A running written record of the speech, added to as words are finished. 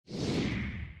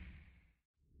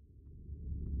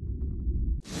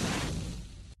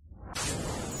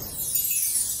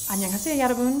안녕하세요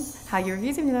여러분. Hallyu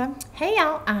Reviews입니다. Hey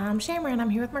y'all, I'm Shamra and I'm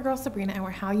here with my girl Sabrina and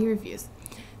we're Hallyu Reviews.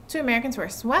 Two Americans who are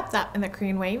swept up in the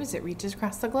Korean wave as it reaches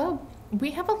across the globe.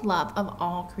 We have a love of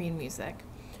all Korean music.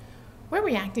 We're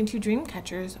reacting to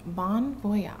Dreamcatcher's Bon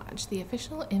Voyage, the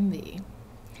official MV.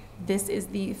 This is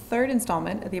the third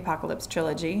installment of the Apocalypse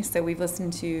trilogy. So we've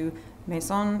listened to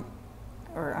Maison,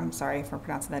 or I'm sorry if I'm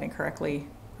pronouncing that incorrectly.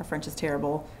 Our French is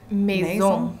terrible.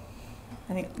 Maison.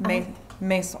 I think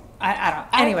Maison. I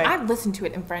don't. Anyway, I've listened to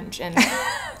it in French, and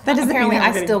that doesn't apparently mean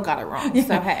I still got it wrong. Yeah.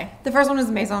 So hey, the first one was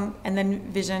Maison, and then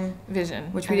Vision,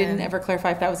 and which we didn't ever clarify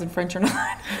if that was in French or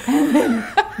not, and then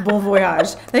Bon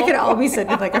Voyage. They could all be said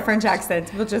with like a French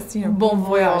accent. We'll just Bon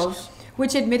Voyage.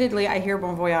 Which admittedly, I hear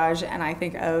Bon Voyage and I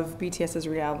think of BTS's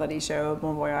reality show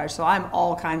Bon Voyage. So I'm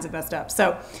all kinds of messed up.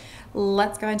 So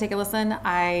let's go ahead and take a listen.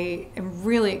 I am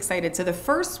really excited. So the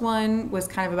first one was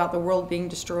kind of about the world being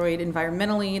destroyed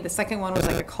environmentally. The second one was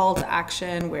like a call to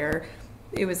action where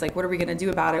it was like, what are we going to do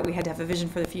about it? We had to have a vision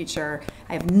for the future.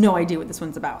 I have no idea what this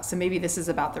one's about. So maybe this is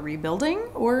about the rebuilding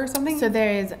or something. So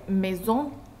there is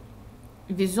Maison,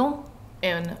 Vision,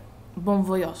 and Bon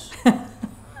Voyage.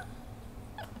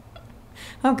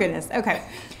 Oh goodness. Okay.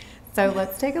 So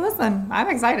let's take a listen. I'm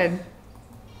excited.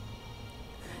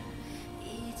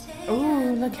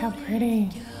 Ooh, look how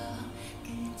pretty.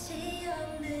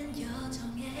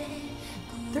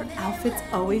 Their outfits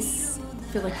always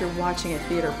feel like you're watching a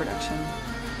theater production.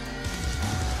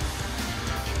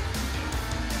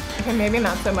 Okay, maybe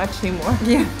not so much anymore.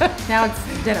 Yeah. Now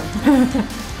it's denim.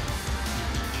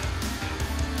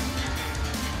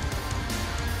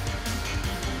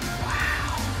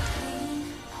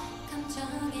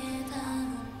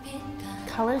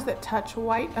 Colors that touch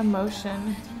white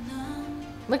emotion.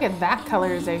 Look at that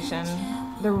colorization.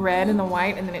 The red and the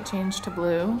white, and then it changed to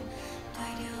blue.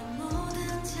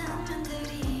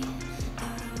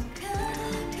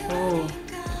 Oh.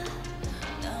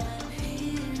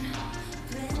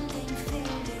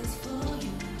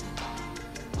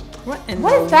 What in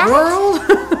What the is that? world?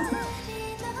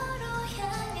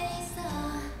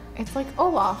 It's like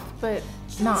Olaf, but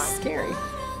not. Scary.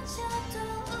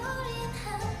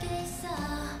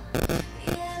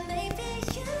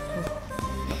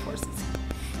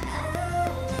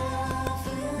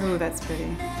 Oh, that's pretty.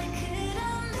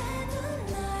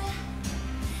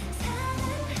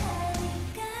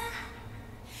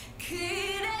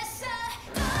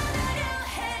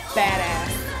 Badass.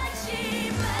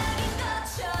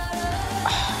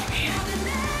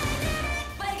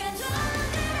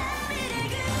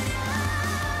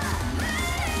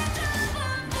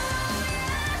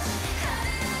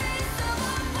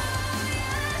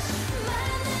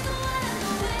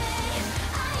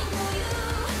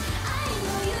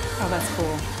 Oh, that's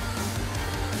cool.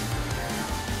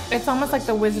 It's almost like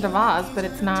the Wizard of Oz, but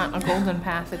it's not a golden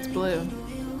path, it's blue.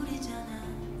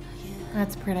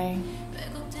 That's pretty.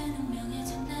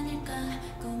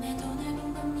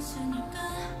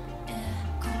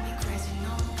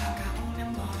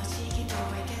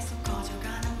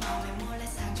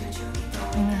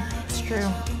 It's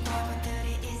true.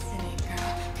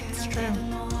 It's true.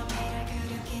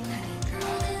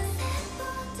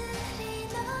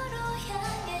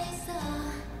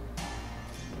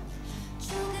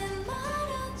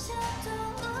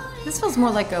 This feels more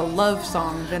like a love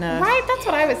song than a Right, that's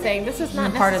what I was saying. This is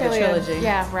not part of the necessarily trilogy.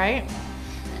 Yeah, right?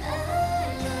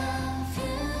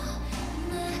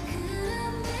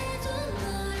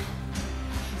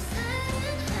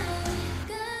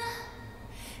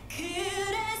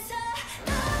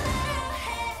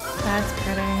 That's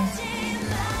pretty.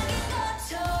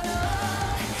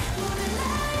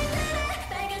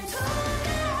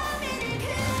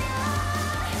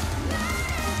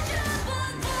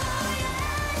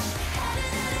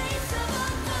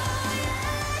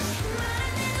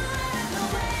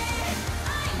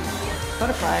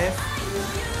 butterflies.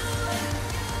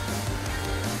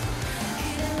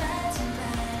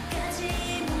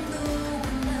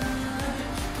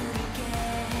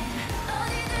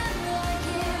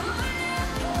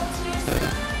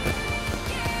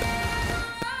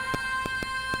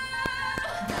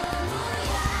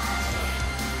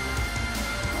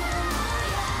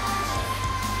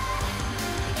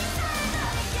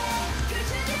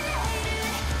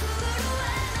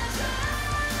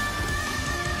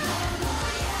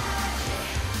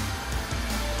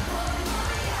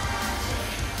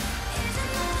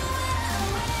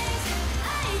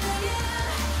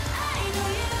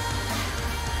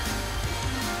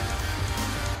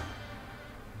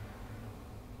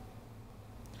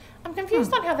 I'm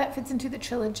confused on how that fits into the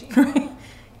trilogy.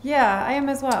 Yeah, I am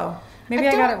as well. Maybe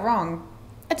I got it wrong.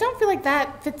 I don't feel like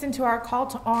that fits into our call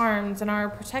to arms and our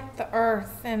protect the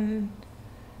earth, and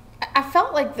I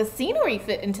felt like the scenery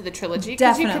fit into the trilogy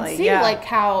because you could see like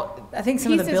how I think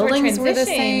some of the buildings were the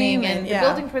same, and the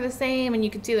buildings were the same, and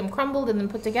you could see them crumbled and then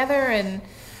put together, and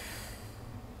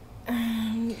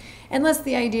unless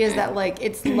the idea is that like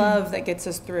it's love that gets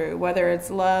us through, whether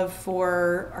it's love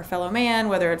for our fellow man,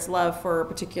 whether it's love for a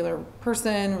particular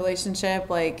person, relationship,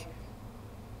 like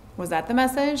was that the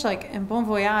message? Like in Bon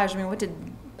Voyage, I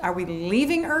mean, are we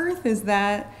leaving Earth? Is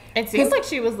that... It seems like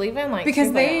she was leaving, like, because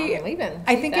I'm leaving.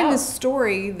 I think in the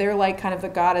story, they're like kind of the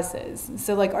goddesses.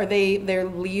 So like, they're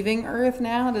leaving Earth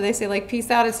now? Do they say like,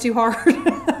 peace out, it's too hard?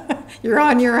 You're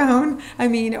on your own? I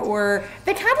mean, or...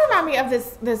 They kind of remind me of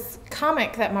this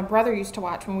comic that my brother used to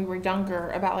watch when we were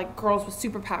younger about like girls with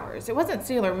superpowers. It wasn't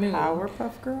Sailor Moon.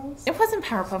 Powerpuff Girls? It wasn't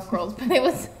Powerpuff Girls, but it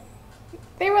was...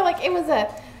 They were like, it was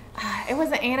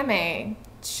an anime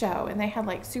show, and they had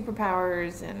like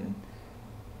superpowers, and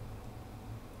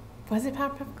was it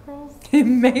Powerpuff Girls? It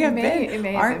may have been. It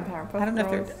may have been Powerpuff Girls. I don't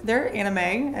know if they're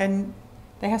anime and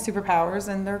they have superpowers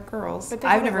and they're girls. But they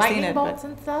I've have never seen it. Bolts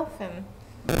and stuff, and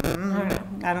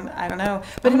I don't know.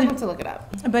 But I'm gonna have to look it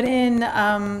up. But in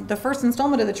the first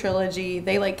installment of the trilogy,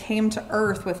 they like came to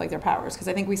Earth with like their powers, because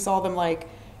I think we saw them like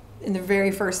in the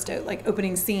very first like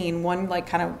opening scene. One like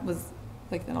kind of was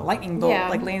like in a lightning bolt,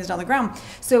 like lands on the ground.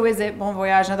 So is it Bon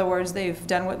Voyage? In other words, they've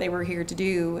done what they were here to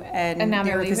do, and now the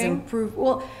they're Earth has leaving? improved.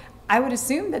 Well, I would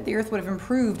assume that the Earth would have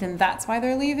improved, and that's why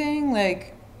they're leaving.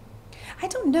 Like, I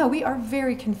don't know. We are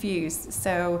very confused.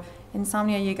 So,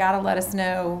 Insomnia, you got to let us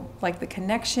know, like, the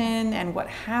connection and what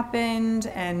happened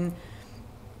and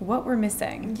what we're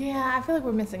missing. Yeah, I feel like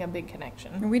we're missing a big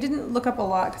connection. And we didn't look up a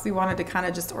lot because we wanted to kind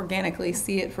of just organically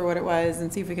see it for what it was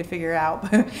and see if we could figure it out.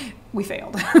 But we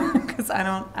failed because I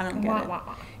don't get it.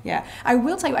 Yeah, I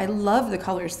will tell you, I love the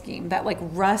color scheme. That like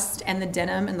rust and the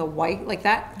denim and the white, like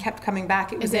that kept coming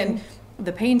back. It was in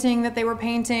the painting that they were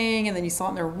painting, and then you saw it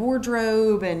in their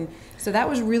wardrobe, and so that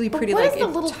was really pretty. What like is the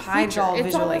little tied all it's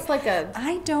visually. Almost like a.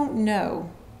 I don't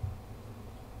know.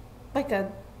 Like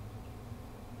a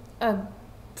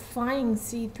flying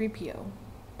C-3PO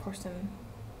person.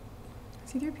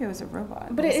 C-3PO is a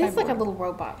robot. But it is like a little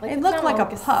robot. Like it looked like a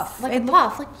puff. Like a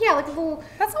puff. Like, yeah, like a little...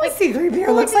 That's not what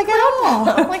C-3PO looks like at all.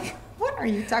 Like, what are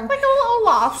you talking about? Like a little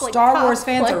Olaf. Like Star puff, Wars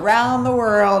fans around the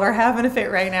world are having a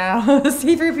fit right now.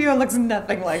 C-3PO looks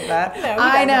nothing like that. No,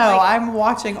 I know. I'm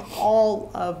watching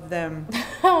all of them.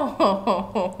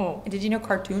 Did you know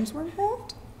cartoons were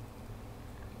involved?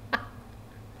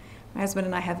 My husband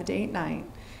and I have a date night.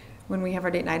 When we have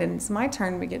our date night and it's my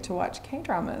turn, we get to watch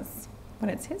K-dramas. When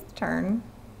it's his turn,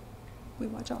 we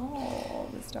watch all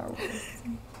the Star Wars.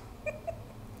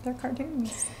 They're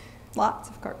cartoons. Lots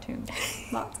of cartoons.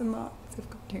 Lots and lots of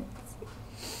cartoons.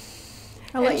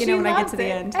 I'll let you know when I get to the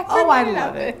end. I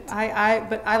love it.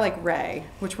 But I like Rey,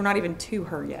 which we're not even to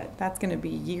her yet. That's going to be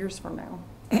years from now.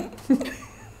 I'm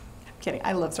kidding.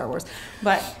 I love Star Wars.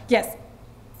 But yes,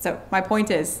 so my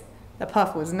point is, the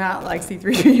puff was not like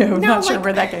C-3PO. I'm not sure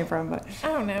where that came from, but I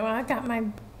don't know. I got my.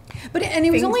 But and he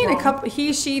was only in a couple.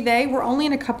 He, she, they were only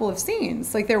in a couple of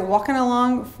scenes. Like they're walking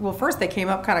along. Well, first they came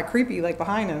up kind of creepy, like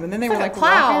behind him, and then they were like a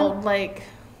cloud, walking. like.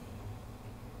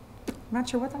 I'm not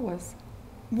sure what that was.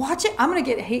 Watch it. I'm gonna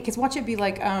get hate because watch it be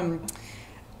like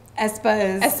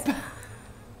Espa's.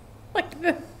 Like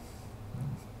the.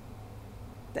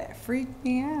 That freaked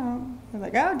me out. I was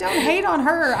like, oh, don't hate on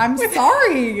her. I'm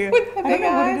sorry. With the big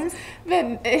eyes. The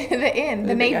end.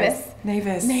 The Navis.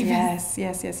 Navis.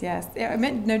 Yes. Yeah, I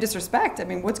meant no disrespect. I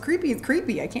mean, what's creepy is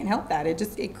creepy. I can't help that.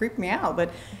 It creeped me out. But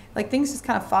like things just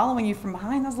kind of following you from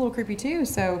behind, that's a little creepy too.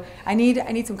 So I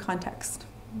need some context.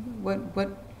 What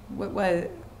were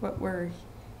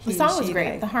the song was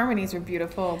great. The harmonies were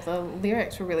beautiful. The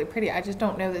lyrics were really pretty. I just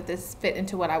don't know that this fit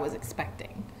into what I was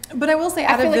expecting. But I will say,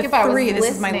 out of the three, this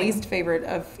is my least favorite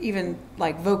of even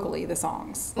like vocally the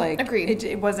songs. Like, agreed.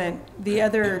 It wasn't. The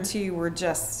other two were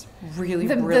just really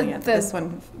brilliant. This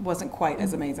one wasn't quite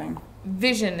as amazing.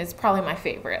 Vision is probably my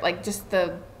favorite. Like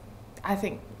I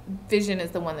think Vision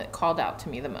is the one that called out to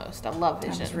me the most. I love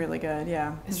Vision. That was really good.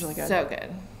 Yeah, it was really good. So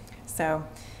good. So.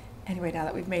 Anyway, now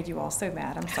that we've made you all so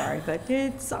mad, I'm sorry, but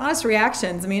it's honest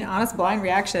reactions. I mean, honest blind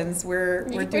reactions. We're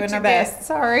doing our best.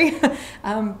 Sorry.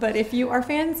 But if you are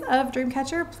fans of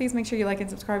Dreamcatcher, please make sure you like and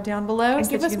subscribe down below. And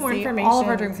give us more information. All of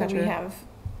our Dreamcatcher. So we have.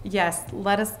 Yes,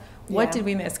 let us. What did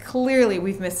we miss? Clearly,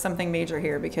 we've missed something major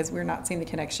here because we're not seeing the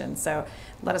connection. So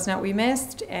let us know what we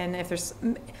missed, and if there's.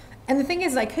 And the thing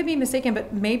is, I could be mistaken,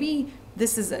 but maybe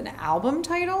this is an album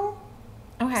title.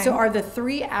 Okay. So are the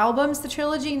 3 albums the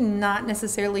trilogy, not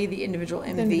necessarily the individual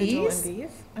MVs? The individual MVs?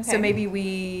 Okay. So maybe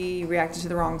we reacted to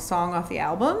the wrong song off the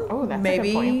album. Oh, that's maybe,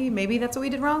 a good point. Maybe that's what we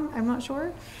did wrong. I'm not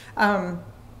sure.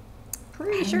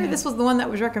 Pretty sure know. this was the one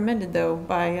that was recommended, though,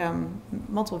 by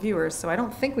multiple viewers. So I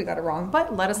don't think we got it wrong.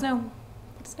 But let us know.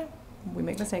 Let us know. We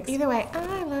make mistakes. Either way,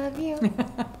 I love you.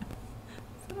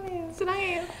 So I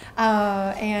am.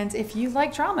 And if you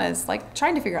like dramas, like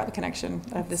trying to figure out the connection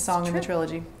of this song in the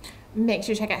trilogy. Make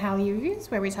sure to check out Hallyu Reviews,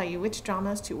 where we tell you which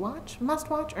dramas to watch, must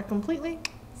watch, or completely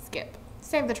skip.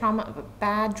 Save the trauma of a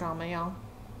bad drama, y'all.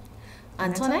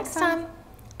 Until next time,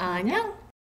 annyeong!